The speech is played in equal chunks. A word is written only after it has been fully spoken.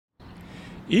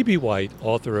E.B. White,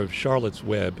 author of Charlotte's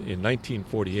Web in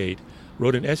 1948,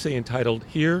 wrote an essay entitled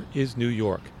Here is New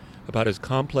York, about his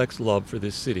complex love for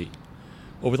this city.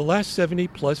 Over the last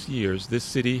 70-plus years, this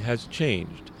city has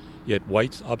changed, yet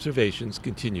White's observations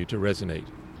continue to resonate.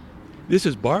 This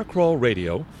is Bar Crawl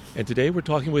Radio, and today we're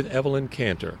talking with Evelyn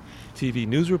Cantor, TV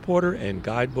news reporter and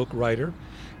guidebook writer,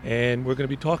 and we're going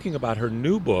to be talking about her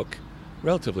new book,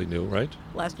 relatively new, right?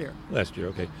 Last year,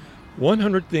 okay.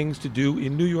 100 Things to Do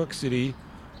in New York City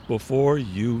Before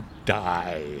You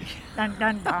Die. Dun,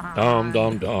 dun, dun. Dum,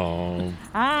 dum, dum.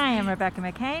 I am Rebecca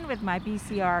McCain with my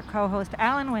BCR co-host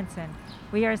Alan Winson.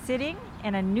 We are sitting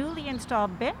in a newly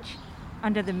installed bench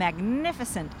under the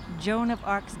magnificent Joan of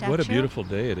Arc statue. What a beautiful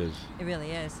day it is. It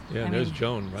really is. Yeah, and there's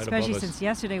Joan right above us. Especially since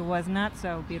yesterday was not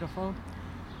so beautiful.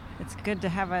 It's good to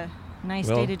have a nice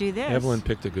day to do this. Evelyn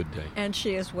picked a good day. And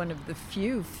she is one of the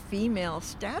few female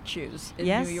statues in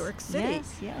New York City.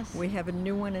 Yes. We have a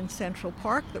new one in Central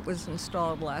Park that was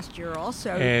installed last year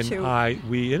also. And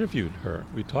we interviewed her.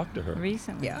 We talked to her.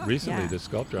 Recently. Recently, the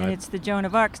sculptor. And it's the Joan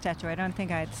of Arc statue. I don't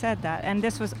think I had said that. And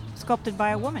this was sculpted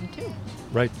by a woman, too.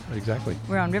 Right, exactly.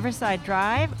 We're on Riverside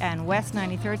Drive and West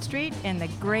 93rd Street in the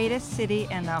greatest city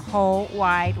in the whole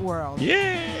wide world.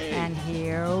 Yay! And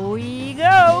here we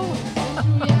go.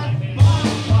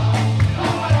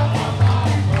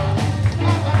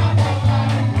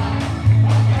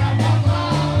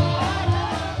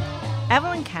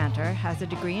 Evelyn Cantor has a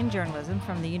degree in journalism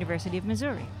from the University of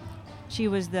Missouri. She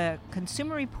was the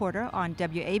consumer reporter on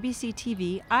WABC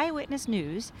TV Eyewitness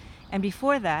News, and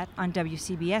before that on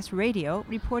WCBS Radio,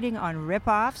 reporting on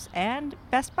rip-offs and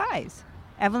Best Buys.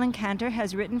 Evelyn Cantor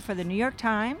has written for the New York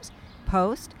Times,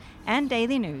 Post, and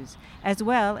Daily News, as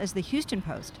well as the Houston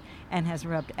Post, and has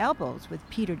rubbed elbows with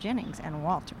Peter Jennings and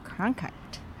Walter Cronkite.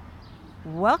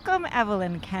 Welcome,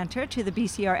 Evelyn Cantor, to the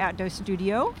BCR Outdoor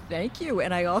Studio. Thank you.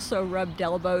 And I also rubbed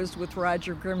elbows with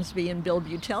Roger Grimsby and Bill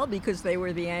Butel because they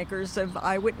were the anchors of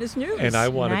Eyewitness News. And I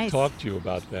want to talk to you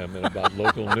about them and about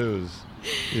local news.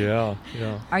 Yeah.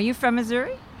 Are you from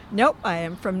Missouri? Nope, I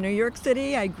am from New York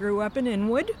City. I grew up in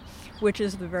Inwood, which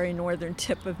is the very northern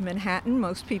tip of Manhattan.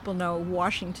 Most people know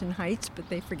Washington Heights, but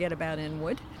they forget about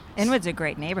Inwood. Inwood's a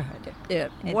great neighborhood.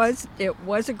 It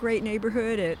was a great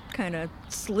neighborhood. It kind of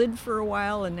slid for a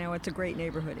while, and now it's a great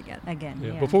neighborhood again.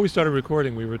 Yeah. Before we started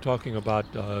recording, we were talking about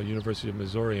University of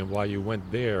Missouri and why you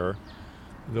went there,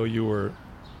 though you were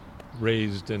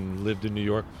raised and lived in New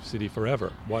York City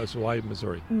forever. Why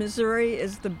Missouri? Missouri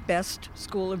is the best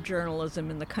school of journalism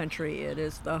in the country. It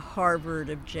is the Harvard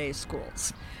of J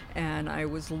schools. And I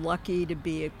was lucky to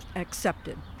be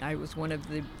accepted. I was one of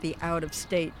the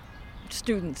out-of-state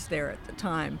students there at the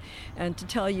time. And to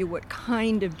tell you what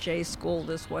kind of J school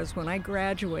this was, when I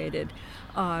graduated,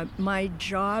 my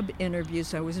job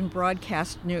interviews, I was in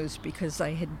broadcast news because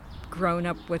I had grown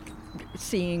up with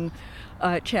seeing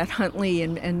Chet Huntley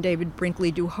and David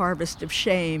Brinkley do Harvest of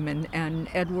Shame and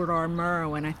Edward R.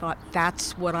 Murrow, and I thought,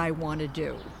 that's what I want to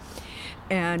do.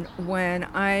 And when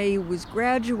I was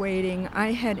graduating,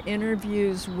 I had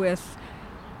interviews with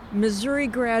Missouri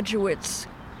graduates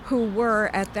who were,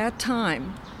 at that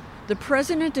time, the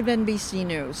president of NBC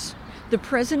News, the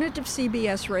president of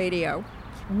CBS Radio,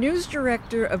 news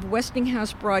director of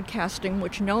Westinghouse Broadcasting,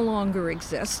 which no longer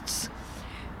exists,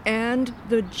 and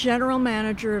the general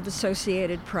manager of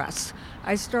Associated Press.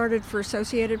 I started for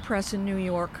Associated Press in New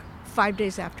York 5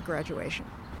 days after graduation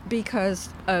because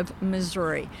of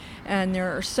Missouri. And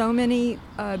there are so many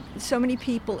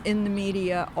people in the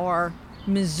media are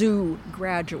Mizzou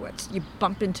graduates. You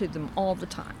bump into them all the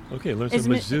time. Okay, learn some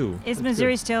Mizzou. Is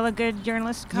Missouri still a good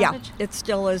journalist college? Yeah, it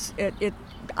still is.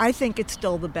 I think it's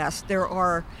still the best. There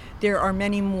are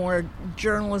many more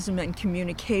journalism and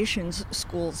communications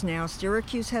schools now.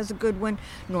 Syracuse has a good one.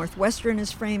 Northwestern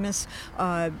is famous.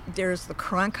 There's the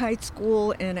Cronkite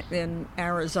School in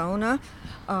Arizona.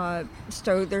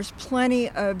 So there's plenty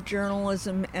of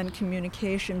journalism and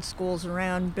communication schools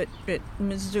around, but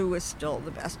Mizzou is still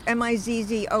the best.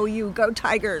 M-I-Z-Z-O-U, go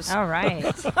Tigers! All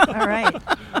right.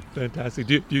 Fantastic.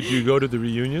 Do you go to the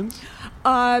reunions?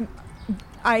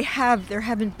 I have. There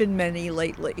haven't been many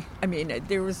lately. I mean,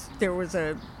 there was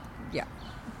a, yeah.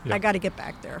 I got to get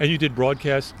back there. And you did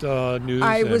broadcast news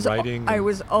and writing?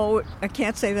 I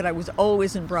can't say that I was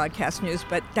always in broadcast news,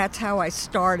 but that's how I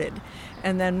started.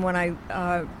 And then when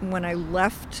I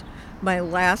left my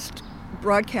last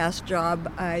broadcast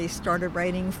job, I started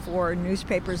writing for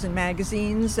newspapers and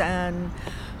magazines, and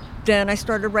then I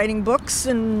started writing books,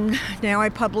 and now I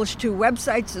publish 2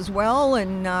 websites as well,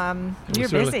 and you're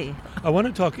busy. I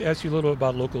want to ask you a little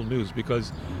about local news,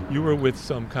 because you were with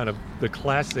some kind of the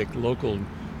classic local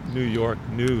New York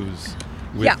news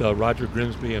with Roger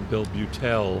Grimsby and Bill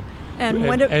Butel.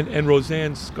 And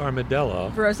Roseanne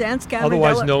Scarmadella, Roseanne Scarmadella,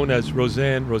 otherwise known as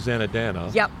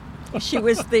Roseanna. Yep, she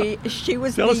was the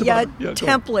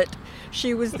template.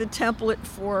 She was the template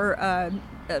for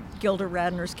Gilda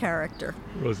Radner's character.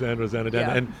 Roseanna Dana.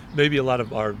 Yeah. And maybe a lot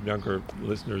of our younger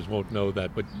listeners won't know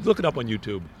that, but look it up on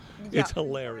YouTube. Yeah. It's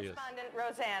hilarious.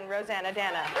 Correspondent Roseanna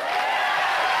Dana.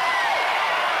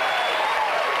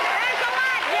 Thanks a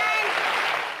lot, Jane.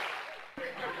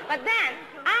 But then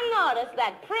I noticed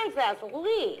that Princess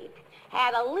Lee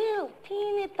had a little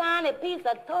teeny tiny piece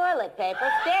of toilet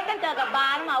paper sticking to the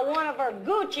bottom of one of her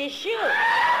Gucci shoes.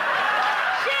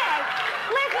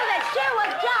 She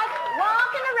was just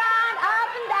walking around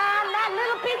up and down, and that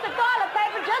little piece of toilet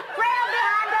paper just trailed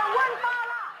behind her, wouldn't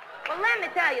fall off. Well, let me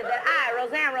tell you that I,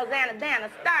 Roseanna Dana,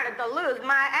 started to lose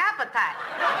my appetite.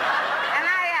 And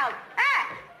I yelled,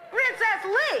 "Hey,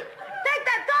 Princess Lee, take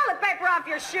that toilet paper off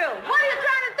your shoe. What are you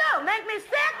trying to do, make me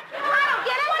sick? I don't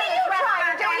get it. What are you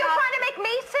trying to do? Are you trying to make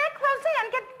me sick?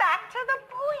 Roseanne, get back to the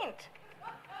point.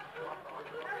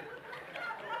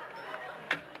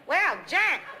 Well,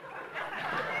 Jen,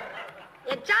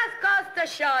 it just goes to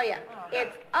show you,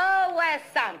 it's always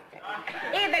something.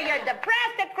 Either you're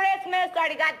depressed at Christmas or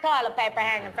you got toilet paper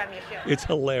hanging from your shoe. It's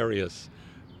hilarious.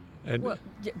 And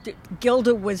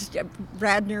Gilda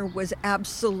Radner was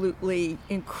absolutely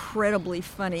incredibly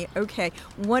funny. Okay,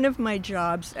 one of my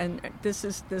jobs, and this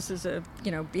is a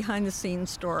behind the scenes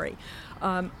story.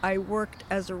 I worked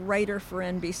as a writer for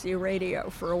NBC Radio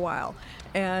for a while,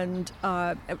 and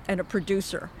a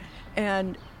producer,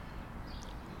 and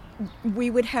we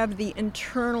would have the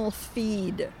internal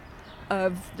feed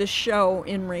of the show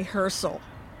in rehearsal,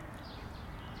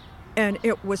 and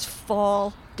it was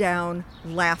fall down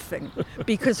laughing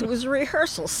because it was a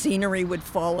rehearsal. Scenery would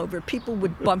fall over, people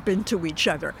would bump into each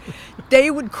other.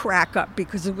 They would crack up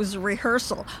because it was a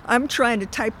rehearsal. I'm trying to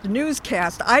type the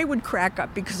newscast. I would crack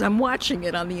up because I'm watching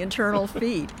it on the internal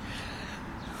feed.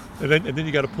 And then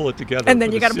you got to pull it together. And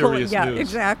then you got to pull it. News. Yeah,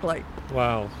 exactly.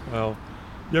 Wow. Well,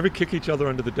 you ever kick each other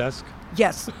under the desk?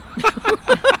 Yes.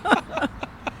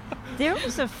 There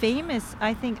was a famous,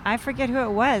 I forget who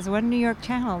it was, one New York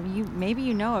channel, maybe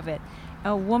you know of it.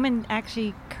 A woman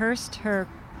actually cursed her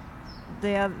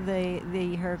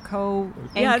her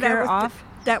co-anchor off.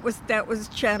 That was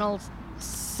Channel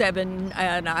 7,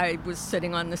 and I was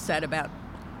sitting on the set about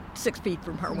 6 feet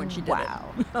from her when she did it.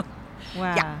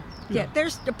 Wow. Yeah,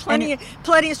 there's plenty of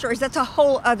stories. That's a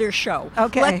whole other show.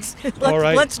 Okay.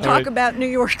 Let's talk about New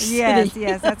York City.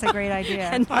 Yes, that's a great idea.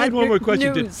 And I had one more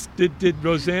question. News. Did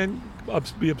Roseanne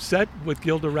be upset with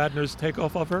Gilda Radner's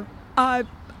takeoff of her? I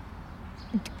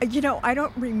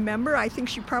don't remember. I think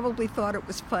she probably thought it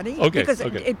was funny. Because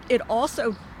it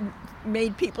also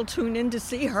made people tune in to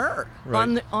see her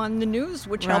on the news,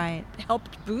 which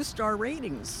helped boost our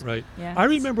ratings. Right. Yes. I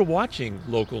remember watching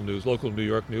local New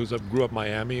York news. I grew up in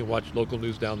Miami and watched local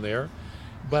news down there,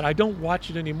 but I don't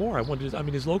watch it anymore.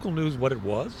 Is local news what it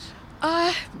was?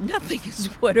 Nothing is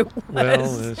what it was. Well,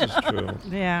 this is true.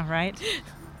 Yeah, right.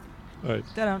 All right.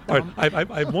 All right.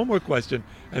 I have one more question,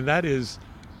 and that is,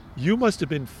 you must have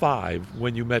been 5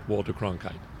 when you met Walter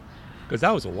Cronkite, because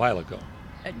that was a while ago.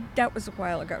 That was a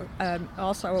while ago.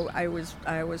 Also, I was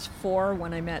 4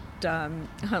 when I met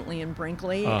Huntley and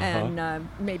Brinkley, and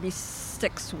maybe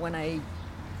 6 when I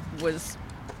was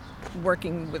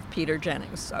working with Peter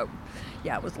Jennings. So,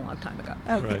 yeah, it was a long time ago.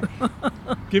 Right.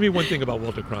 Give me one thing about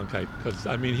Walter Cronkite, because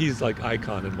he's like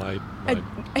icon in my mind.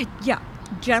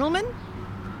 Gentlemen.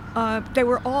 They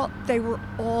were all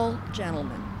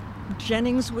gentlemen.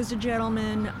 Jennings was a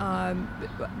gentleman.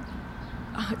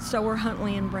 So were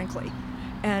Huntley and Brinkley.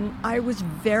 And I was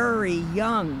very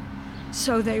young,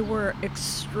 so they were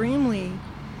extremely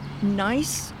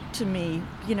nice to me.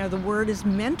 The word is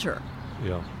mentor.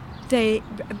 Yeah. They,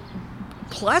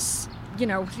 plus,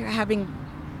 having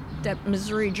that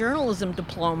Missouri journalism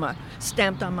diploma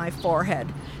stamped on my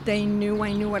forehead, they knew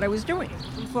I knew what I was doing.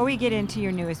 Before we get into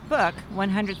your newest book,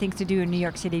 100 Things to Do in New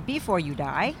York City Before You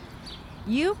Die,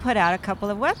 you put out a couple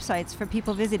of websites for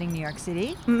people visiting New York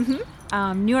City. Mm-hmm.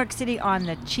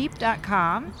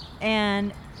 NewYorkCityOnTheCheap.com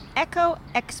and Echo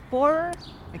Explorer.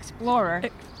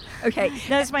 Okay.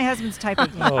 That's my husband's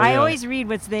typing. I always read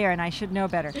what's there, and I should know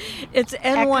better. It's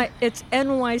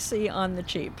NYC on the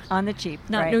cheap. On the cheap,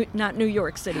 not New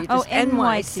York City. Just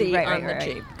NYC on the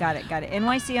cheap. Got it.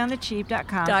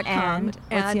 NYCOnTheCheap.com. And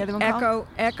what's the other one called?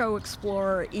 Echo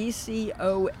Explorer,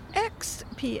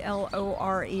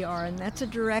 ECOXPLORER, and that's a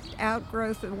direct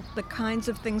outgrowth of the kinds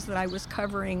of things that I was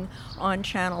covering on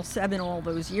Channel 7 all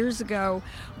those years ago,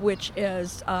 which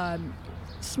is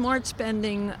smart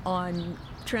spending on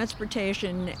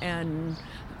transportation and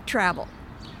travel.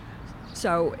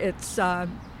 So it's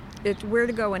where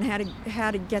to go and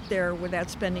how to get there without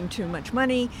spending too much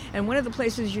money. And one of the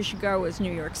places you should go is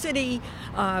New York City,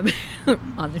 on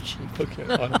the cheap. Okay,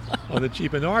 on the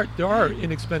cheap. And there are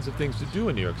inexpensive things to do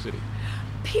in New York City.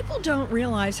 People don't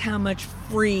realize how much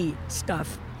free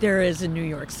stuff there is in New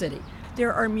York City.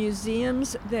 There are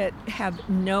museums that have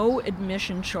no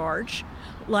admission charge,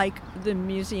 like the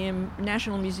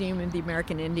National Museum of the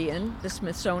American Indian, the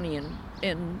Smithsonian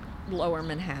in Lower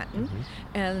Manhattan,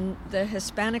 and the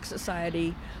Hispanic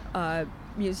Society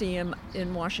Museum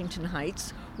in Washington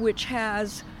Heights, which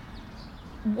has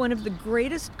one of the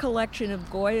greatest collection of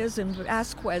Goyas and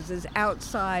Vasquezes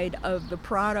outside of the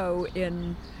Prado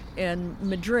in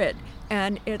Madrid,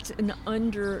 and it's an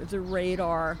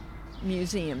under-the-radar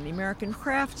museum. The American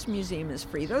Crafts Museum is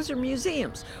free. Those are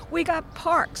museums. We got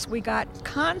parks. We got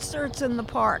concerts in the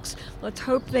parks. Let's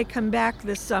hope they come back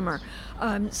this summer.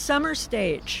 Summer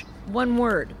Stage, one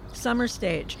word, Summer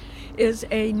Stage, is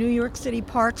a New York City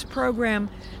Parks program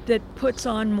that puts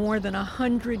on more than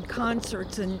 100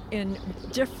 concerts in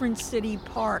different city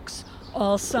parks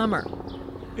all summer.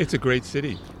 It's a great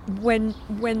city. When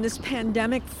this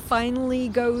pandemic finally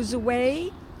goes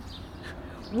away,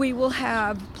 we will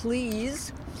have,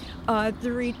 please,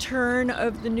 the return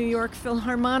of the New York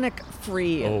Philharmonic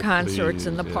free concerts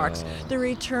in the parks, the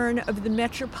return of the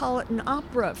Metropolitan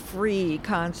Opera free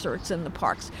concerts in the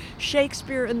parks.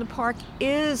 Shakespeare in the Park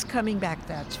is coming back.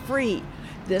 That's free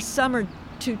this summer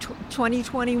to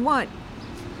 2021.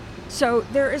 So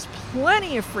there is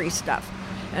plenty of free stuff.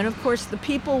 And of course, the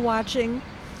people watching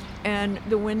and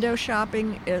the window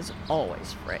shopping is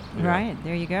always free. Yeah. Right,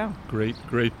 there you go. Great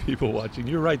people watching.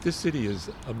 You're right, this city is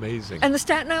amazing. And the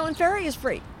Staten Island Ferry is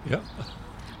free. Yeah.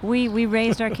 We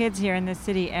raised our kids here in this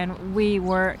city, and we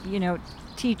were,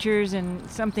 teachers and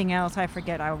something else. I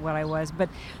forget what I was, but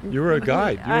You were a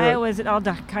guide. I was at all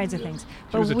kinds of things.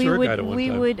 She was a tour guide at one time. We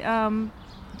would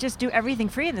just do everything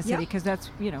free in the city because that's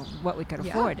what we could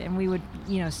afford, and we would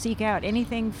seek out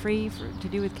anything free to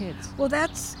do with kids. Well,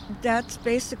 that's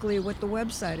basically what the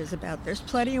website is about. There's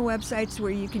plenty of websites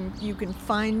where you can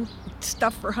find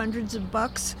stuff for hundreds of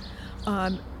bucks.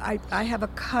 I have a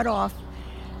cutoff.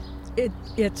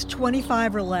 It's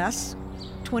 $25 or less,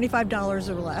 $25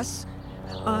 or less.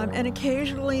 And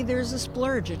occasionally there's a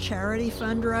splurge, a charity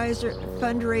fundraiser,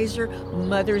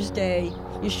 Mother's Day.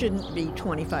 You shouldn't be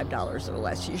 $25 or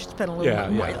less. You should spend a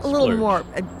little more, splurge. for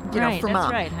Right, mom.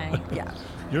 that's right, honey. Yeah.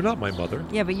 You're not my mother.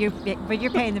 Yeah, but you're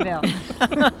paying the bill.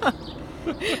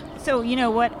 So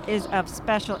what is of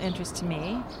special interest to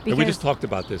me? And we just talked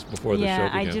about this before the show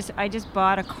began. I just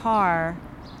bought a car.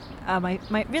 My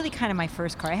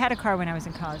first car. I had a car when I was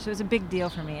in college, so it was a big deal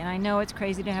for me. And I know it's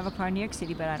crazy to have a car in New York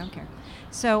City, but I don't care.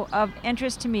 So of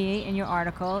interest to me in your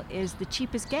article is the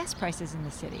cheapest gas prices in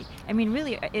the city. I mean,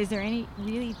 really, is there any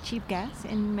really cheap gas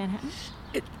in Manhattan?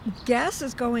 Gas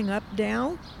is going up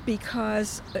now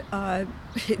because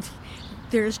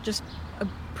there's just a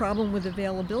problem with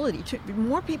availability.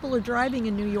 More people are driving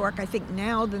in New York, I think,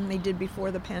 now than they did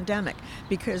before the pandemic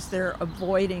because they're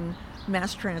avoiding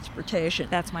mass transportation.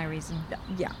 That's my reason.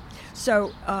 Yeah.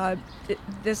 So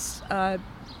this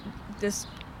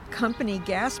company,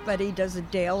 Gas Buddy, does a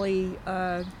daily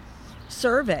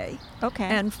survey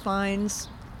and finds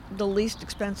the least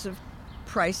expensive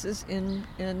prices in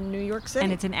New York City.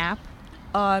 And it's an app?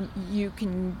 You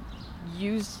can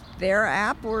use their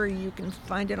app, or you can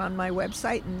find it on my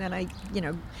website, and then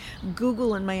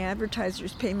Google and my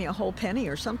advertisers pay me a whole penny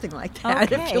or something like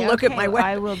that. Okay, if you look at my website,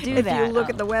 I will do if that. you look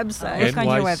at the website. Look on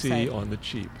your NYC website. on the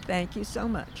cheap. Thank you so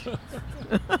much.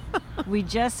 We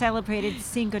just celebrated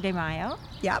Cinco de Mayo.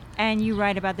 Yep. And you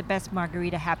write about the best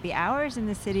margarita happy hours in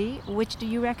the city. Which do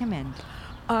you recommend?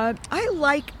 I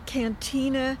like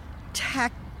Cantina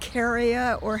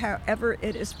Taqueria, or however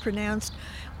it is pronounced,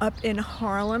 up in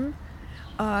Harlem.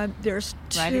 There's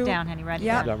two. Write it down, honey. Write it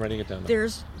down. I'm writing it down.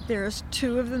 There's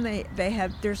two of them.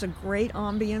 There's a great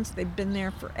ambience. They've been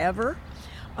there forever,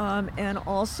 and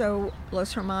also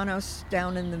Los Hermanos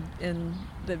down in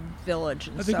the village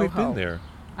in I think Soho. we've been there.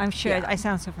 I'm sure. Yeah. I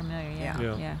sound so familiar.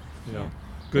 Yeah. Yeah.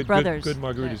 Good brothers. Good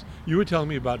margaritas. Yeah. You were telling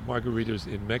me about margaritas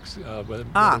in Mexico, when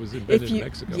it was invented in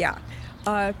Mexico. Yeah.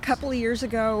 A couple of years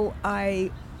ago,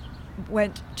 I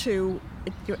went to,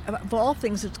 of all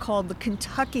things, it's called the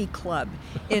Kentucky Club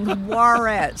in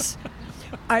Juarez.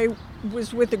 I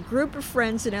was with a group of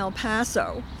friends in El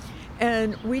Paso,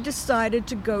 and we decided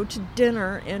to go to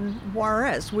dinner in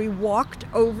Juarez. We walked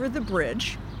over the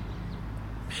bridge.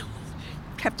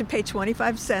 Have to pay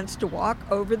 25 cents to walk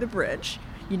over the bridge.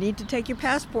 You need to take your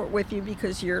passport with you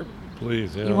because you're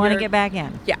please. Yeah. You want to get back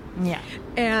in? Yeah. Yeah.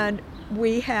 And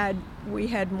we had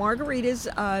margaritas.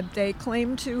 They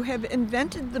claim to have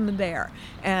invented them there,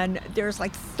 and there's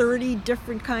like 30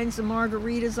 different kinds of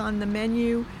margaritas on the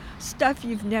menu. Stuff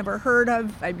you've never heard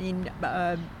of. I mean,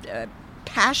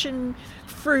 passion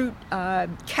fruit,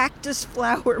 cactus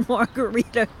flower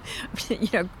margarita. You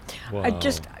know, Wow.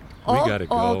 just We gotta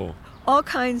go. all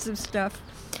kinds of stuff.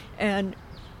 And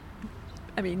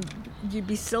I mean, you'd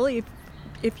be silly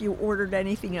if you ordered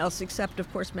anything else except,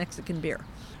 of course, Mexican beer.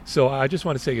 So I just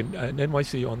want to say,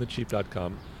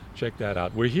 nyconthecheap.com, check that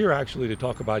out. We're here actually to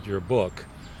talk about your book.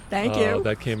 Thank you.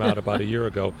 That came out about a year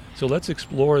ago. So let's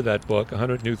explore that book,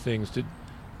 100 things to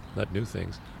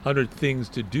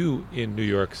do in New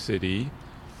York City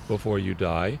before you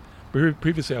die.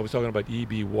 Previously, I was talking about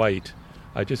E.B. White.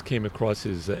 I just came across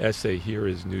his essay, Here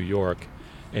is New York.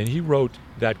 And he wrote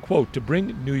that, quote, "To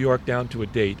bring New York down to a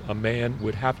date, a man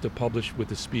would have to publish with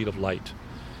the speed of light."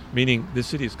 Meaning the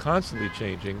city is constantly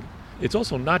changing. It's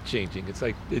also not changing. It's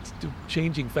like it's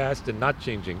changing fast and not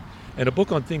changing. And a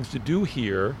book on things to do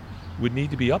here would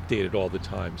need to be updated all the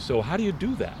time. So how do you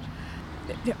do that?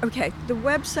 Okay, the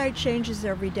website changes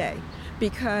every day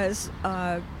because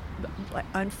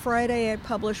on Friday I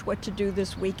publish what to do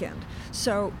this weekend.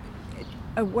 So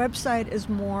a website is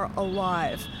more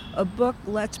alive. A book,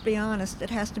 let's be honest, it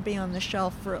has to be on the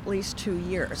shelf for at least 2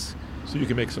 years. So you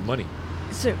can make some money.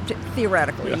 So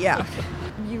theoretically, yeah.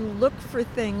 You look for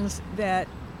things that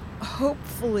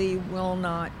hopefully will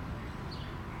not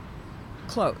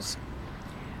close.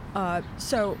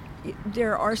 So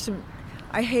there are some,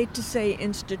 I hate to say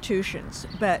institutions,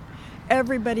 but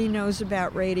everybody knows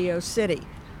about Radio City.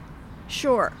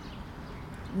 Sure,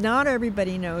 not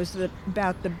everybody knows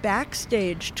about the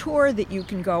backstage tour that you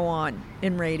can go on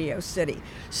in Radio City.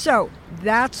 So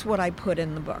that's what I put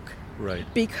in the book. Right.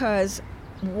 Because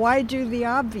why do the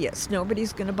obvious?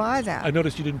 Nobody's going to buy that. I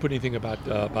noticed you didn't put anything about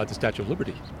the Statue of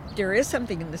Liberty. There is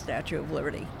something in the Statue of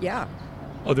Liberty. Yeah.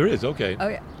 Oh, there is? Okay. Oh,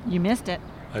 yeah. You missed it.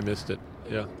 I missed it.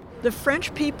 Yeah. The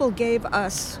French people gave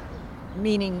us,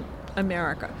 meaning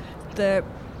America, the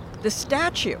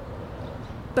statue,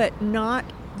 but not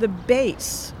the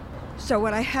base. So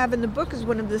what I have in the book is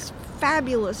one of these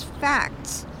fabulous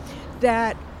facts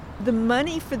that the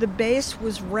money for the base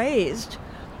was raised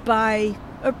by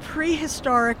a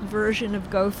prehistoric version of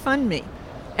GoFundMe.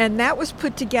 And that was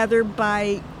put together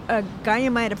by a guy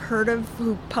you might have heard of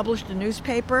who published a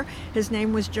newspaper. His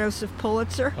name was Joseph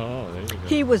Pulitzer. Oh, there you go.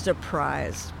 He was a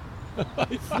prize.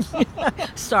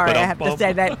 Sorry, I have to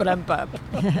say that, but I'm bummed.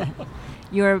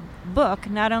 Your book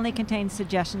not only contains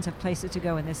suggestions of places to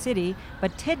go in the city,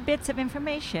 but tidbits of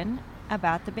information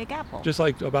about the Big Apple. Just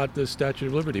like about the Statue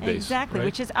of Liberty base. Exactly, right?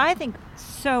 which is, I think,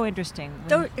 so interesting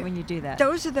when you do that.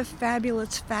 Those are the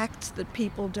fabulous facts that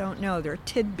people don't know. They're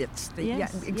tidbits.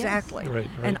 Yes, yeah, exactly. Right.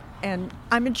 And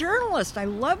I'm a journalist. I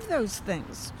love those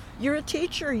things. You're a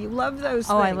teacher. You love those things.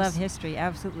 Oh, I love history,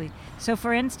 absolutely. So,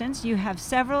 for instance, you have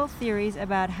several theories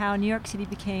about how New York City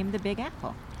became the Big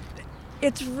Apple.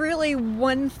 It's really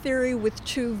one theory with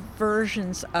two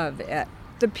versions of it.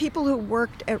 The people who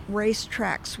worked at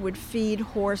racetracks would feed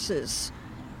horses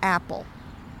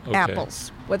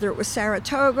apples, whether it was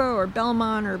Saratoga or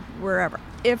Belmont or wherever.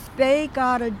 If they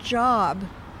got a job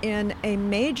in a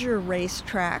major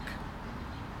racetrack,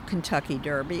 Kentucky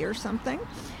Derby or something,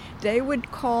 they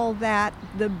would call that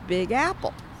the Big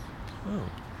Apple. Oh.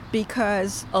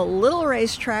 Because a little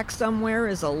racetrack somewhere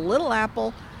is a little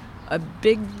apple, a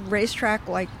big racetrack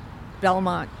like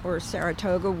Belmont or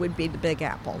Saratoga would be the Big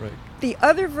Apple. Right. The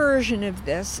other version of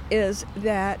this is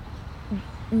that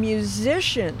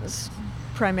musicians,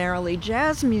 primarily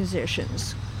jazz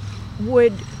musicians,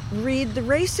 would read the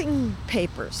racing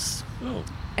papers. Oh.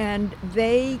 And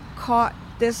they caught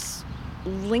this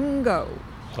lingo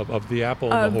Of the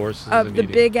apple and the horses of and the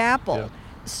eating. Big Apple. Yeah.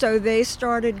 So they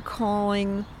started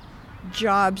calling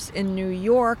jobs in New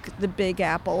York the Big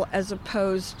Apple as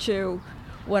opposed to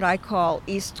what I call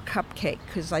East Cupcake,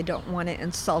 because I don't want to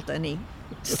insult any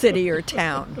city or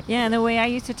town. Yeah, and the way I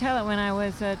used to tell it when I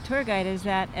was a tour guide is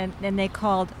that, and they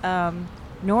called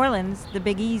New Orleans the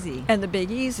Big Easy. And the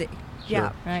Big Easy.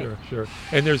 Yeah. Right. Sure.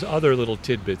 And there's other little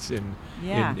tidbits in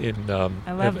I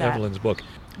love that. Evelyn's book.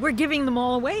 We're giving them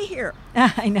all away here.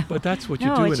 I know. But that's what you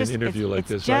No, do it's in just- an interview it's- like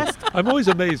it's this, right? just- I'm always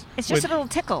amazed. It's just a little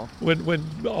tickle. When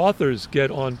authors get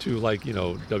onto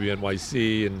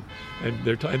WNYC and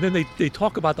and then they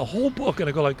talk about the whole book and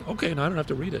I go like, okay, now I don't have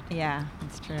to read it. Yeah,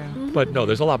 it's true. But no,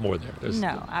 there's a lot more there.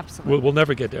 No, absolutely. We'll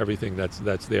never get to everything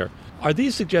that's there. Are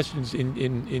these suggestions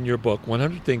in your book,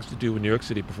 100 Things to Do in New York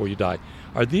City Before You Die,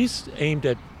 are these aimed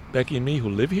at Becky and me who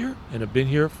live here and have been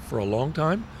here for a long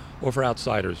time? or for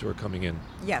outsiders who are coming in?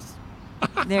 Yes.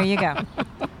 There you go.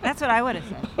 That's what I would have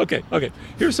said. Okay.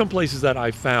 Here's some places that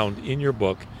I found in your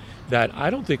book that I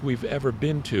don't think we've ever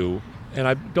been to, and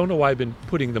I don't know why I've been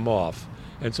putting them off.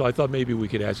 And so I thought maybe we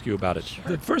could ask you about it. Sure.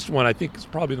 The first one I think is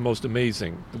probably the most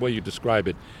amazing, the way you describe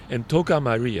it, and Toca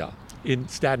Maria in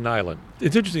Staten Island.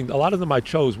 It's interesting, a lot of them I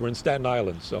chose were in Staten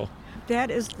Island, so. That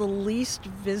is the least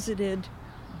visited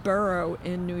borough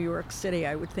in New York City.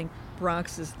 I would think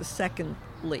Bronx is the second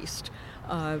least.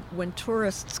 When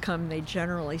tourists come, they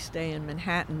generally stay in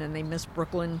Manhattan, and they miss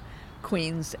Brooklyn,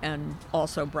 Queens, and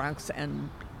also Bronx, and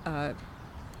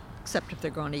except if they're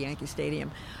going to Yankee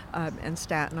Stadium, and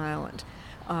Staten Island.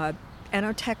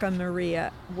 Enoteca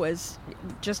Maria was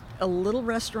just a little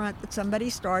restaurant that somebody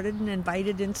started and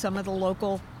invited in some of the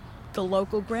local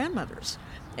grandmothers.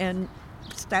 And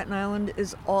Staten Island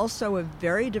is also a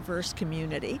very diverse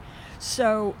community.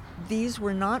 So these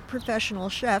were not professional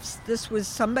chefs. This was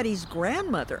somebody's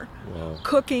grandmother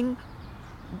cooking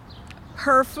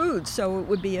her food. So it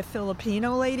would be a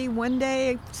Filipino lady one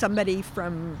day, somebody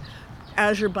from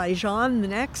Azerbaijan the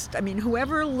next. I mean,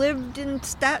 whoever lived in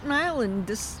Staten Island,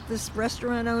 this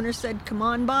restaurant owner said, come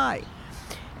on by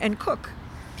and cook.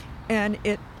 And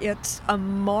it's a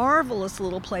marvelous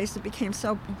little place. It became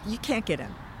so, you can't get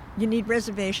in. You need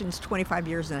reservations 25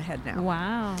 years ahead now.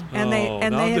 Wow.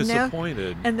 And I'm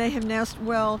disappointed. They have now,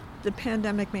 well, the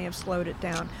pandemic may have slowed it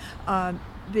down.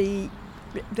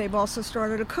 They've also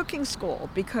started a cooking school,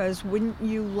 because wouldn't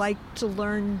you like to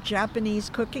learn Japanese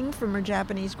cooking from a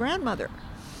Japanese grandmother?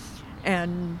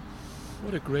 And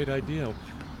What a great idea.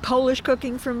 Polish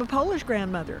cooking from a Polish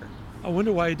grandmother. I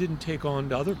wonder why it didn't take on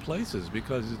to other places,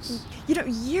 because it's... You know,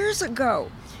 years ago,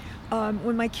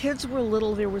 when my kids were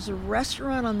little, there was a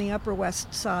restaurant on the Upper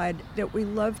West Side that we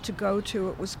loved to go to.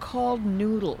 It was called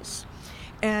Noodles.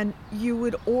 And you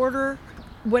would order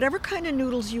whatever kind of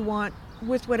noodles you want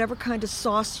with whatever kind of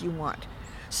sauce you want.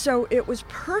 So it was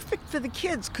perfect for the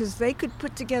kids, because they could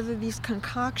put together these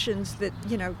concoctions that,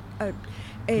 you know,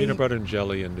 Peanut butter and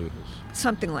jelly and noodles.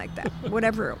 something like that,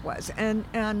 whatever it was. And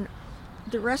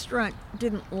the restaurant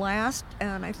didn't last,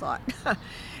 and I thought,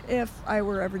 if I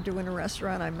were ever doing a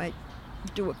restaurant, I might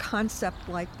do a concept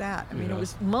like that. I mean, Yeah. it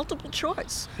was multiple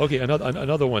choice. Okay,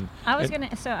 another one. I was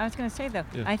gonna say though,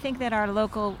 Yeah. I think that our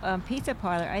local pizza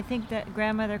parlor, I think that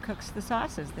grandmother cooks the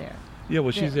sauces there. Yeah,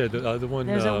 well, she's there. The one.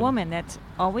 There's a woman that's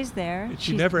always there.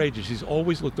 She never ages. She's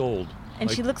always looked old. And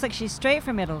she looks like she's straight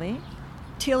from Italy.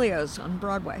 Telio's on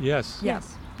Broadway. Yes.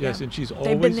 Yes. Yes, Yeah. and she's always.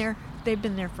 They've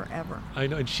been there forever. I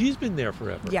know, and she's been there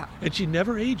forever. Yeah. And she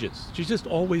never ages. She's just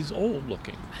always old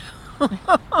looking.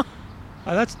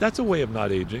 That's a way of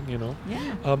not aging, you know.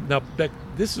 Yeah. Now, Beck,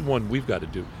 this is one we've got to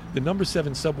do. The number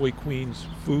 7 Subway Queens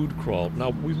food crawl. Now,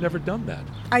 we've never done that.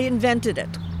 I invented it.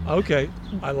 Okay,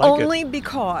 I like it. Only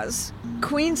because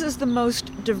Queens is the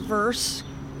most diverse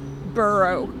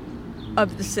borough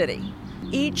of the city.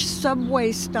 Each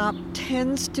subway stop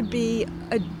tends to be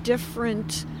a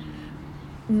different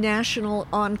national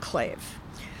enclave.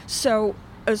 So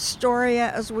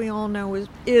Astoria, as we all know,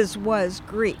 was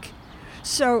Greek.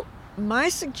 So my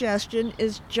suggestion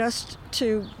is just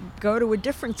to go to a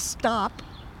different stop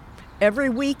every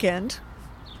weekend,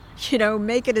 you know,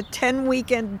 make it a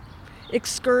 10-weekend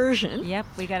excursion. Yep,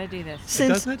 we got to do this.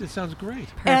 Doesn't it? It sounds great.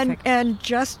 Perfect. And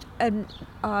just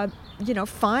you know,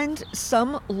 find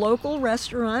some local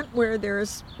restaurant where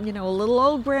there's, you know, a little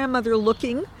old grandmother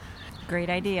looking, Great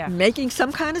idea. making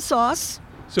some kind of sauce.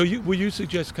 So will you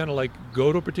suggest kind of like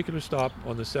go to a particular stop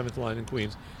on the 7th line in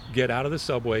Queens, get out of the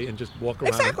subway and just walk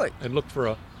around Exactly. and look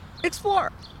for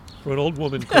Explore. an old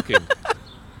woman cooking?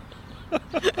 All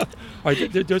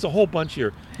right, there's a whole bunch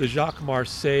here. The Jacques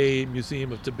Marseille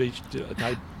Museum of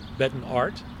Tibetan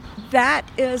Art. That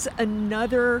is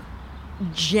another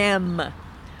gem.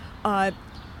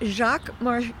 Jacques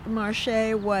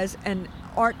Marseille was an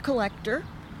art collector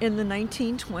in the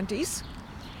 1920s,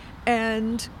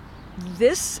 and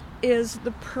this is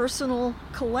the personal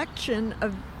collection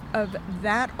of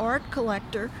that art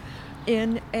collector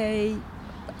in a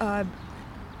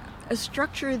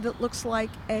structure that looks like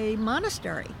a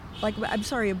monastery,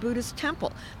 a Buddhist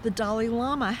temple. The Dalai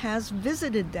Lama has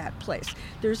visited that place.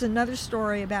 There's another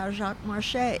story about Jacques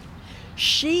Marseille.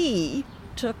 She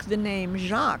took the name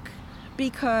Jacques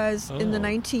because in the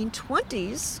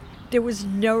 1920s there was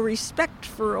no respect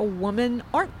for a woman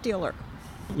art dealer.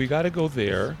 We got to go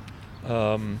there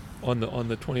on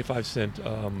the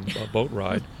 25-cent boat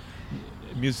ride.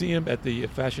 Museum at the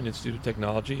Fashion Institute of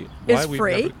Technology. It's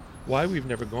free. Why we've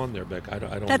never gone there, Beck? I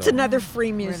don't That's know. another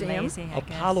free We're museum. lazy, I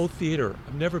guess. Apollo Theater.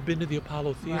 I've never been to the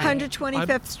Apollo Theater. Right.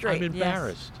 125th Street. I'm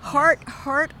embarrassed.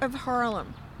 Heart of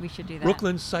Harlem. We should do that.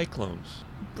 Brooklyn Cyclones.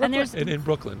 And there's In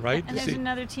Brooklyn, right? and there's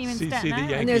another team in see Staten the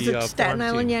Island. And there's Yankee, a Staten farm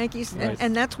Island team. Yankees, Right.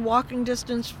 and that's walking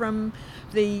distance from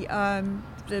the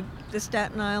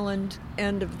Staten Island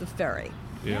end of the ferry.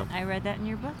 Yeah. I read that in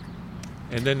your book.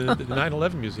 And then the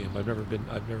 9/11 Museum. I've never been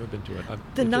to it.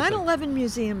 The It's just 9/11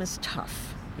 Museum is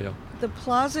tough. yeah. The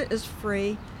plaza is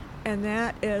free, and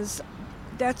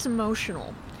that's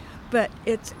emotional, but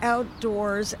it's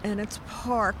outdoors and it's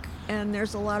park, and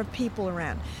there's a lot of people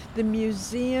around. The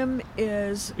museum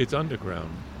is It's underground.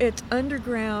 it's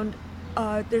underground.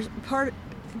 There's part,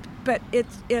 but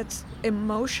it's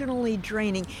emotionally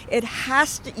draining.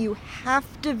 You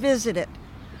have to visit it,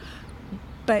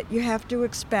 but you have to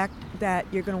expect that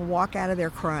you're going to walk out of there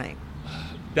crying.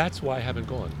 That's why I haven't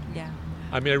gone. Yeah.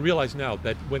 I mean, I realize now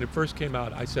that when it first came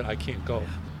out, I said I can't go.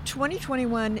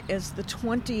 2021 is the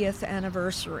 20th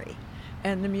anniversary,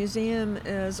 and the museum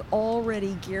is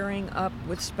already gearing up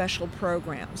with special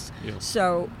programs. Yeah.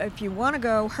 So if you want to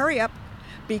go, hurry up,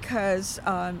 because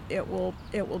it will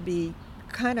be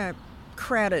kind of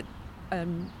crowded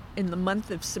in the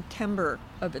month of September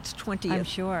of its 20th. I'm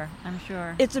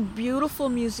sure. It's a beautiful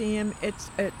museum. It's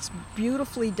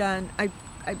beautifully done. I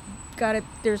got it.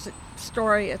 There's a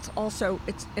story. It's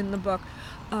in the book.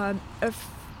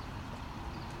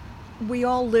 We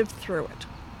all lived through it.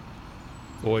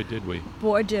 Boy, did we.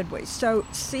 Boy, did we. So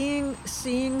seeing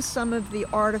some of the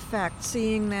artifacts,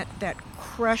 seeing that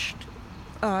crushed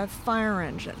fire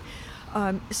engine,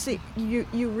 you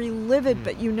relive it,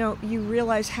 but you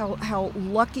realize how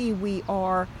lucky we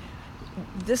are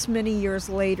this many years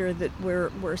later that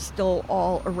we're still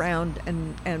all around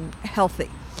and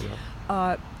healthy.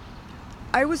 Yeah.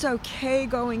 I was okay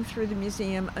going through the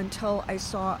museum until I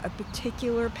saw a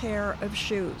particular pair of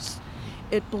shoes.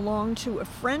 It belonged to a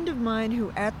friend of mine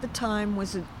who at the time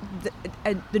was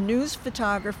the news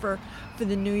photographer for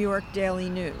the New York Daily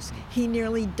News. He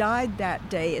nearly died that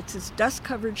day. It's his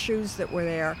dust-covered shoes that were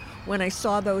there. When I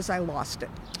saw those, I lost it.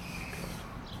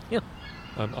 Yeah.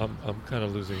 I'm kind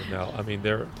of losing it now. I mean,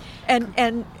 they're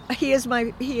And he is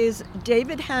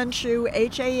David Handschuh,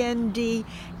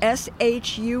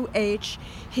 HANDSHUH.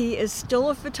 He is still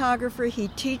a photographer. He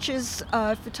teaches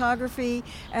photography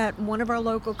at one of our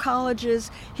local colleges.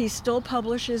 He still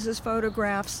publishes his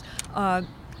photographs.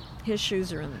 His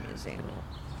shoes are in the museum.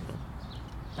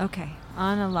 Okay,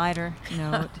 on a lighter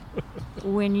note,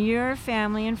 when your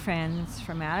family and friends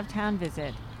from out of town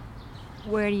visit,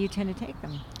 where do you tend to take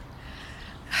them?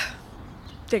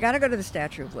 They got to go to the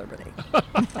Statue of Liberty.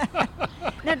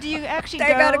 Now, do you actually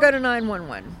They got to go to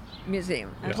 911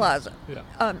 Museum Plaza. Yeah.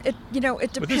 It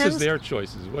depends. But this is their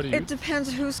choices. What do you? It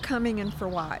depends who's coming and for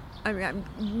what. I'm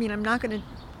not going to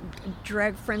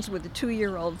drag friends with a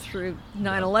 2-year-old through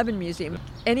 9/11 Museum.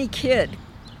 Any kid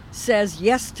says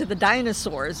yes to the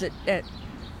dinosaurs at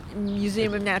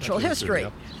Museum of Natural History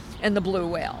and the blue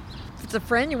whale. If it's a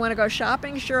friend, you want to go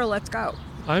shopping? Sure, let's go.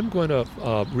 I'm going to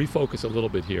refocus a little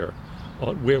bit here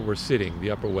on where we're sitting,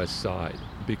 the Upper West Side,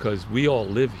 because we all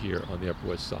live here on the Upper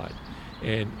West Side.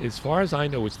 And as far as I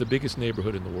know, it's the biggest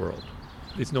neighborhood in the world.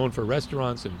 It's known for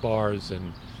restaurants and bars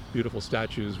and beautiful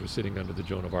statues. We're sitting under the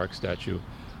Joan of Arc statue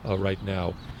right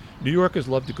now. New Yorkers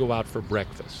love to go out for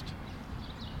breakfast.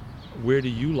 Where do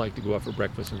you like to go out for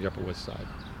breakfast on the Upper West Side?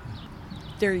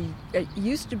 There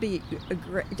used to be a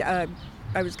great,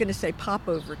 I was going to say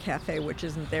Popover Cafe, which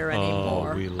isn't there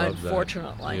anymore, we love that.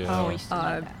 unfortunately. Yeah. Oh, we still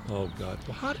love that. Oh, God.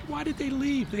 Well, why did they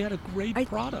leave? They had a great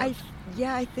product.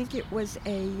 I think it was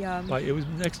It was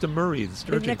next to Murray, the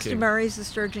Sturgeon next King. to Murray's, the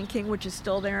Sturgeon King, which is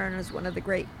still there and is one of the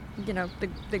great,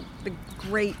 the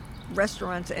great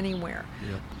restaurants anywhere.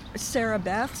 Yeah. Sarah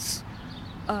Beth's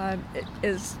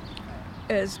is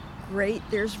great.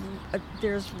 There's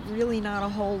really not a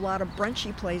whole lot of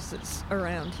brunchy places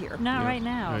around here. Not Yeah, right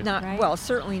now. right. Not right? well,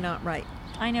 certainly not right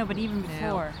I know, but even now.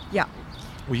 before. Yeah.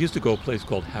 We used to go to a place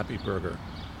called Happy Burger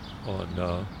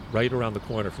on right around the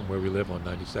corner from where we live on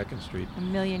 92nd Street. A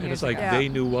million And years it's like ago. Yeah. they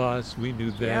knew us, we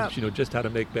knew them, Yeah. just how to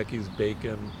make Becky's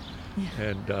bacon.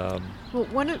 And Well,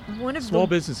 one of small the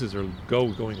businesses are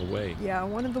going away. Yeah,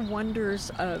 one of the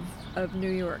wonders of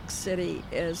New York City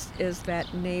is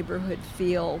that neighborhood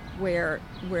feel where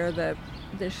the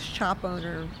shop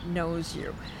owner knows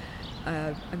you.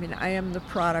 I am the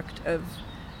product of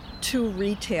 2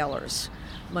 retailers.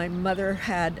 My mother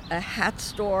had a hat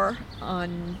store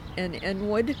in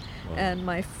Inwood, and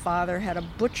my father had a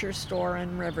butcher store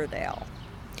in Riverdale.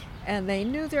 And they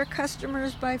knew their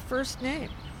customers by first name.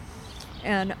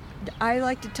 And I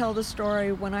like to tell the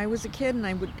story when I was a kid, and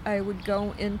I would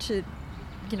go into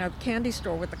candy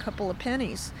store with a couple of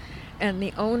pennies, and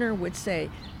the owner would say,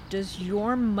 "Does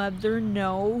your mother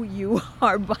know you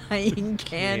are buying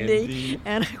candy?"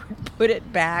 And I would put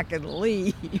it back and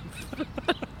leave.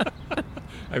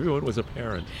 Everyone was a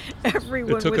parent.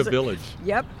 Everyone It took was a village.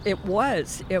 Yep, it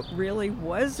was. It really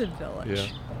was a village. Yeah.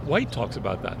 White talks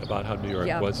about that, about how New York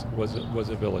Yeah. was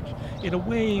a village. In a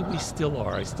way, we still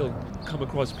are. I still come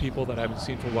across people that I haven't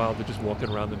seen for a while. They're just walking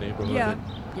around the neighborhood. Yeah, and,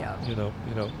 yeah. You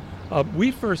know.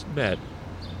 We first met,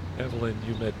 Evelyn,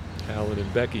 you met Alan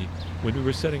and Becky, when we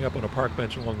were setting up on a park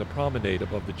bench along the promenade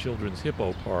above the Children's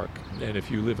Hippo Park. And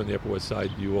if you live on the Upper West Side,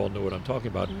 you all know what I'm talking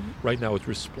about. Mm-hmm. Right now, it's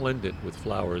resplendent with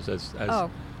flowers,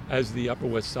 as the Upper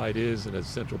West Side is, and as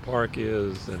Central Park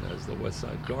is, and as the West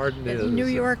Side Garden is. New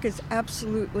York is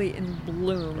absolutely in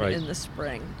bloom Right. in the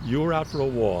spring. You were out for a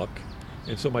walk,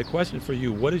 and so my question for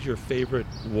you, what is your favorite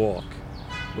walk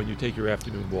when you take your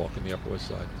afternoon walk in the Upper West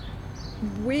Side?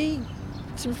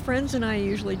 Some friends and I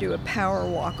usually do a power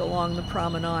walk along the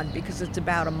promenade because it's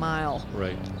about a mile.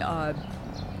 Right.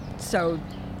 So,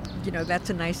 that's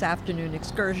a nice afternoon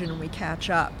excursion and we catch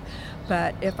up.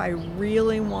 But if I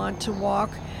really want to walk,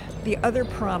 the other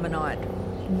promenade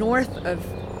north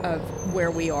of where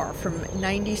we are, from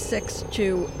 96th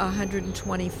to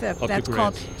 125th, Up to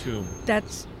Grant's Tomb.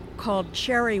 that's called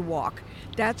Cherry Walk.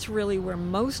 That's really where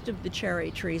most of the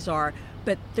cherry trees are,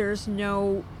 but there's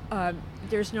no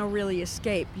really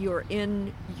escape. You're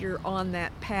on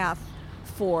that path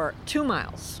for 2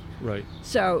 miles. Right.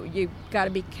 So you've got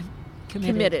to be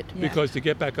committed. Yeah. Because to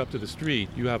get back up to the street,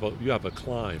 you have a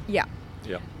climb. Yeah.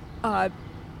 Yeah.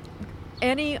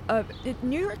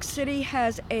 New York City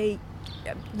has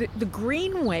the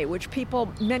Greenway, which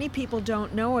many people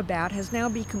don't know about, has now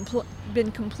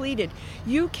been completed.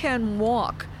 You can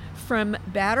walk from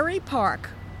Battery Park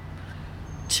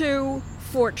to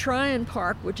Fort Tryon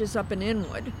Park, which is up in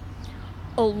Inwood,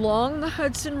 along the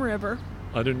Hudson River,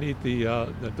 Underneath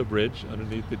the bridge,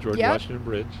 underneath the George Yep. Washington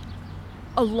Bridge.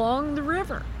 along the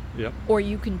river. Yep. Or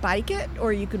you can bike it,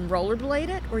 or you can rollerblade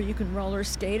it, or you can roller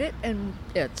skate it, and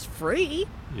it's free,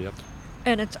 Yep.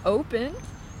 and it's open,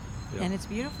 Yep. And it's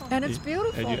beautiful. and it's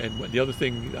beautiful. And the other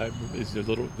thing is the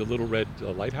little red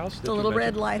lighthouse. that The you little red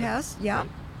mentioned? lighthouse, yeah.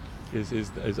 Right.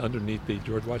 Is underneath the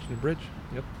George Washington Bridge.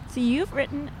 Yep. So you've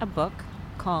written a book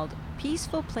called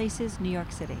Peaceful Places, New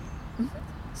York City. Mm-hmm.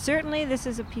 Certainly this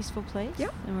is a peaceful place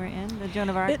Yep. that we're in, the Joan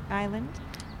of Arc It- Island.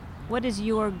 What is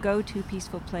your go-to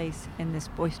peaceful place in this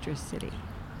boisterous city?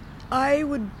 I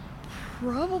would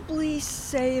probably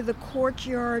say the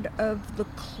courtyard of the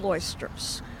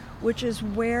Cloisters, which is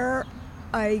where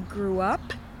I grew up.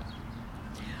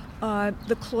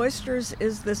 The Cloisters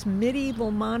is this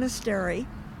medieval monastery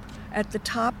at the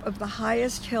top of the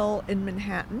highest hill in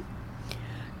Manhattan.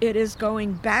 It is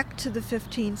going back to the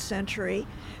 15th century.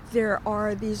 There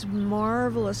are these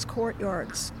marvelous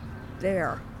courtyards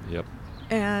there. Yep.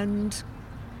 And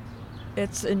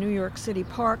it's a New York City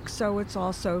park, so it's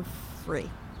also free.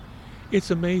 It's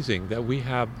amazing that we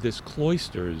have this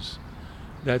Cloisters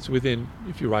that's within,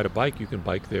 if you ride a bike, you can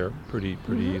bike there pretty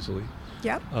easily.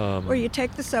 Yep. Um, Or you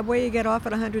take the subway, you get off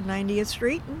at 190th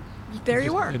Street, and there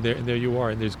you are. And there you are.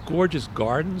 And there's gorgeous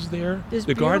gardens there. There's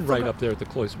the garden beautiful right up there at the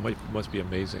Cloisters must be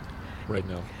amazing right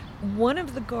now. One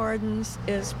of the gardens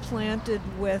is planted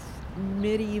with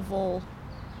medieval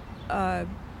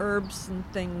herbs and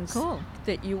things Cool.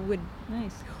 that you would,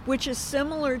 Nice. which is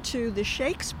similar to the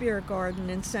Shakespeare Garden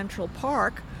in Central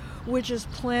Park, which is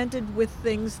planted with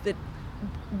things that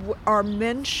are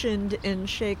mentioned in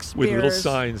Shakespeare's. With little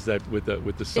signs that with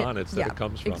the sonnets that yeah, it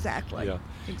comes from. exactly. Yeah.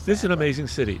 This is an amazing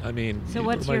city. I mean. So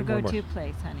what's your remind me more. go-to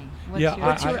place, honey? What's Yeah,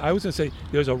 your, I was going to say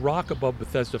there's a rock above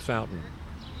Bethesda Fountain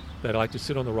that I like to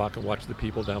sit on the rock and watch the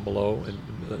people down below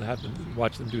and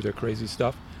watch them do their crazy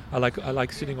stuff. I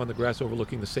like sitting on the grass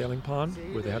overlooking the sailing pond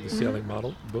where they have the sailing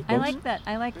model boats. I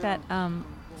like that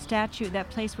statue, that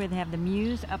place where they have the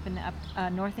muse up in the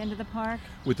north end of the park.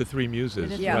 With the three muses.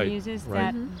 With the Yeah. three Right, muses.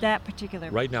 right. That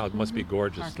particular Right now it must be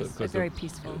gorgeous. park is because very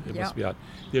peaceful. It Yeah. must be out.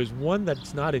 There's one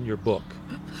that's not in your book,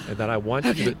 and that I want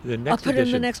you to, the I'll next put it in the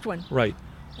edition. next one. Right.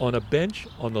 On a bench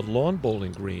on the lawn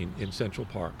bowling green in Central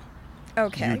Park.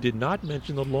 Okay. You did not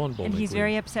mention the lawn bowling And he's green.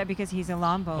 very upset because he's a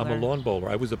lawn bowler. I'm a lawn bowler.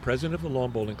 I was the president of the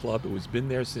lawn bowling club. It was been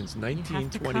there since have to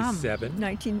 1927.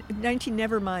 19,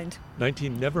 never mind.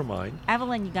 19, never mind.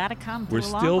 Evelyn, you got to come to We're a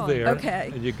lawn still bowling. there.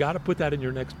 Okay. And you got to put that in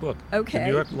your next book. Okay. The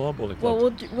New York Lawn Bowling Club.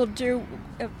 Well,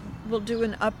 we'll do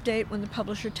an update when the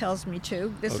publisher tells me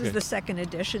to. This Okay. is the second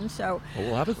edition, so Well,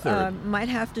 we'll have a third. might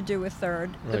have to do a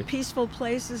third. The Right. Peaceful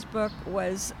Places book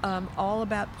was all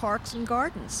about parks and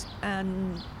gardens,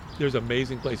 and There's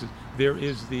amazing places.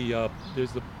 There's the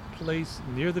place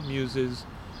near the Muses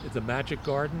the Magic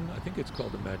Garden. I think it's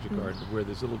called the Magic Garden, where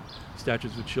there's little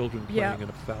statues of children playing Yeah. in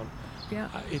a fountain. Yeah.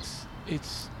 It's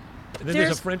and then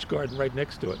there's a French garden right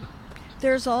next to it.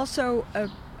 There's also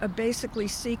a basically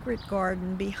secret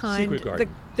garden behind Secret garden.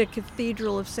 the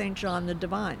Cathedral of St. John the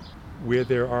Divine. Where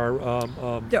there are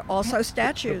There are also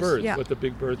statues. the birds, Yeah. with the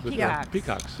big birds with Peacocks. the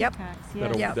peacocks Yep. Peacocks,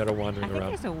 that, are, yes. that are I wandering think around.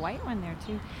 there's a white one there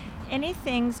too. Any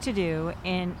things to do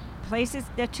in places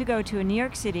that to go to in New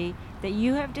York City that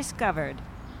you have discovered,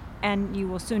 and you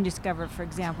will soon discover, for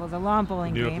example, the Lawn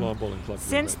Bowling New York Green. Lawn Bowling Club.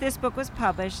 Since right. this book was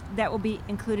published, that will be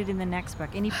included in the next book.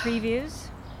 Any previews?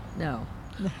 No.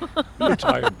 You're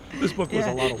tired. This book was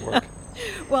a lot of work.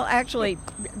 Well, actually,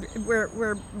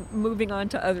 we're moving on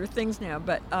to other things now.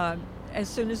 But as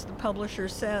soon as the publisher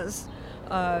says,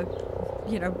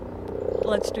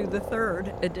 let's do the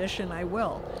third edition, I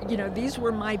will. These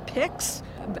were my picks.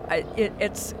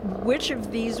 It's which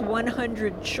of these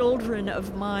 100 children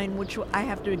of mine, which I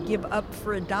have to give up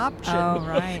for adoption Oh,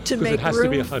 right. to 'Cause make it has to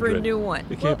be room for a 100. new one.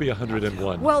 It can't be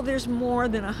 101. Well, there's more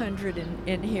than 100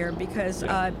 in here because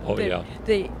Yeah. Oh, yeah.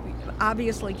 the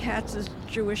obviously Katz's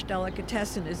Jewish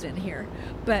Delicatessen is in here,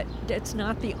 but it's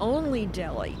not the only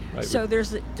deli. Right. So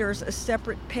there's a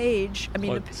separate page. I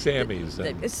mean, Well, Sammy's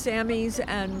and- Sammy's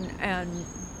and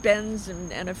Ben's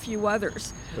and a few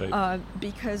others, Right.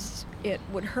 because it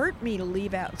would hurt me to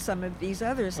leave out some of these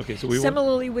others. Okay, so we want-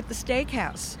 Similarly with the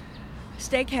steakhouses.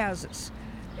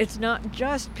 It's not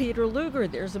just Peter Luger.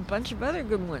 There's a bunch of other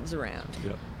good ones around.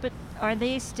 Yeah. But are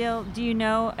they still, do you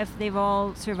know if they've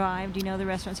all survived? Do you know the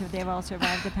restaurants, if they've all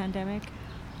survived the pandemic?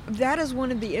 That is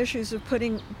one of the issues of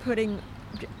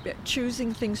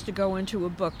choosing things to go into a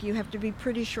book. You have to be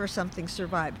pretty sure something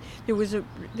survived. There was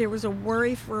a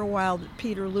worry for a while that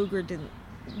Peter Luger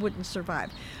wouldn't survive.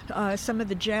 Some of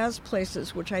the jazz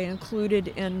places, which I included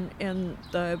in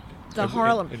the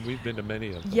Harlem. And we've been to many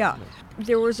of them. Yeah.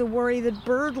 There was a worry that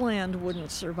Birdland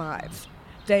wouldn't survive.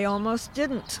 They almost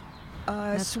didn't.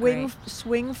 That's Swing great.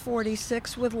 Swing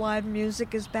 46 with live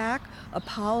music is back.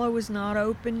 Apollo is not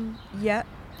open yet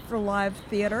for live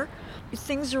theater.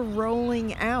 Things are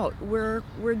rolling out. We're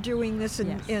doing this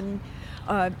in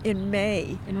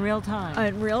May. In real time.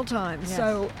 In real time. Yes.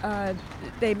 So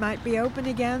they might be open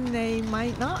again, they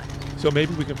might not. So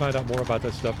maybe we can find out more about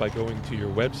that stuff by going to your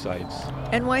websites.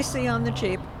 NYC on the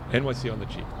Cheap NYC on the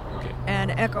Cheap. Okay.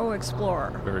 and Echo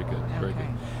Explorer. Very good. Very Okay. good.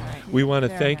 All right. We want to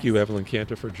Very thank you, nice. Evelyn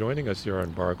Cantor, for joining us here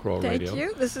on Bar Crawl Thank Radio.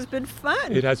 you. This has been fun.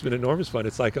 It has been enormous fun.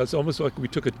 It's almost like we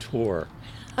took a tour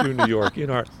through New York in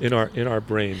our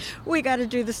brains. We got to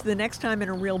do this the next time in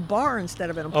a real bar instead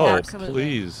of in a Oh, park. Absolutely.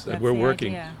 please. That's We're the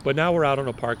working. idea. But now we're out on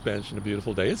a park bench on a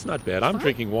beautiful day. It's not bad. I'm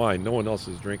drinking wine. No one else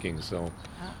is drinking, so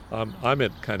I'm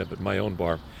at my own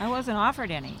bar. I wasn't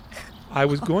offered any. I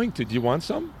was going to. Do you want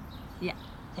some? Yeah.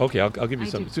 Okay, I'll give you I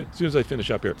some do. as soon as I finish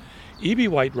up here. E.B.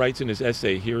 White writes in his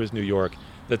essay, Here is New York,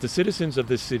 that the citizens of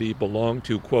this city belong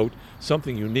to, quote,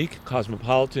 something unique,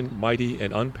 cosmopolitan, mighty,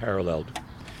 and unparalleled.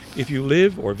 If you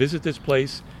live or visit this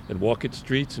place and walk its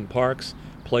streets and parks,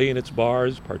 play in its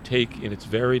bars, partake in its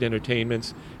varied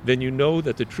entertainments, then you know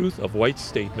that the truth of White's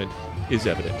statement is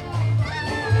evident.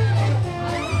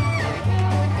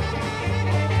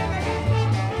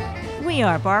 We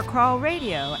are Bar Crawl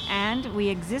Radio, and we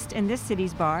exist in this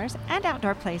city's bars and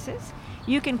outdoor places.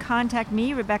 You can contact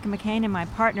me, Rebecca McCain, and my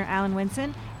partner, Alan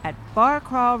Winson, at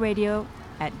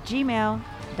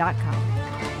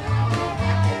barcrawlradio@gmail.com.